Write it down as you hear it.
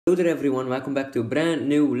Hello there everyone, welcome back to a brand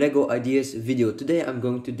new LEGO ideas video. Today I'm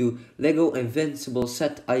going to do LEGO Invincible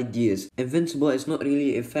set ideas. Invincible is not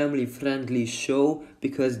really a family friendly show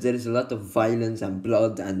because there is a lot of violence and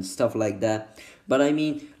blood and stuff like that. But I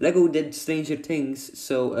mean, LEGO did Stranger Things,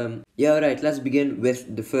 so yeah, alright, let's begin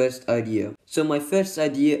with the first idea. So my first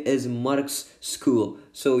idea is Mark's school.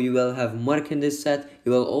 So you will have Mark in this set,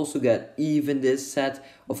 you will also get Eve in this set,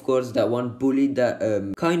 of course that one bully that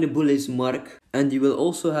kinda bullies Mark, and you will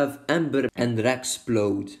also have Amber and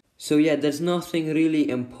Rexplode. So yeah, there's nothing really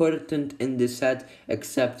important in this set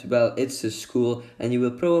except, well, it's a school and you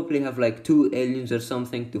will probably have like 2 aliens or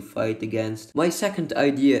something to fight against. My second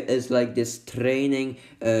idea is like this training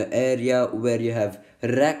area where you have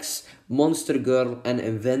Rex, Monster Girl and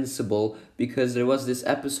Invincible, because there was this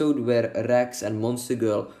episode where Rex and Monster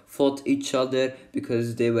Girl fought each other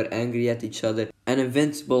because they were angry at each other and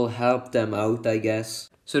Invincible helped them out, I guess.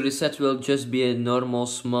 So the set will just be a normal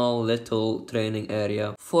small little training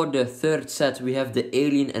area. For the third set we have the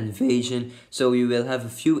alien invasion. So you will have a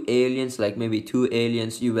few aliens, like maybe 2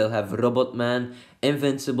 aliens. You will have Robot Man,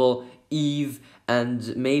 Invincible, Eve,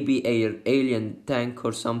 and maybe a alien tank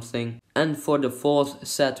or something. And for the fourth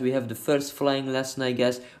set we have the first flying lesson, I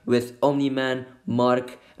guess, with Omni-Man,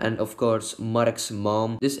 Mark, and of course Mark's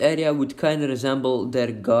mom. This area would kinda resemble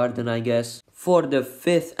their garden, I guess. For the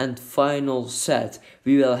fifth and final set,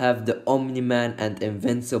 we will have the Omni-Man and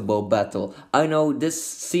Invincible battle. I know this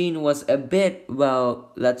scene was a bit,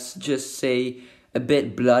 well, let's just say a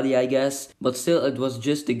bit bloody, I guess, but still it was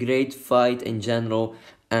just a great fight in general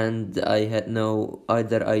and I had no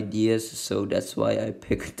other ideas, so that's why I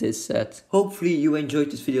picked this set. Hopefully you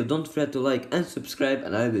enjoyed this video. Don't forget to like and subscribe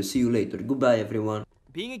and I will see you later. Goodbye everyone.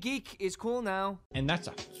 Being a geek is cool now. And that's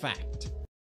a fact.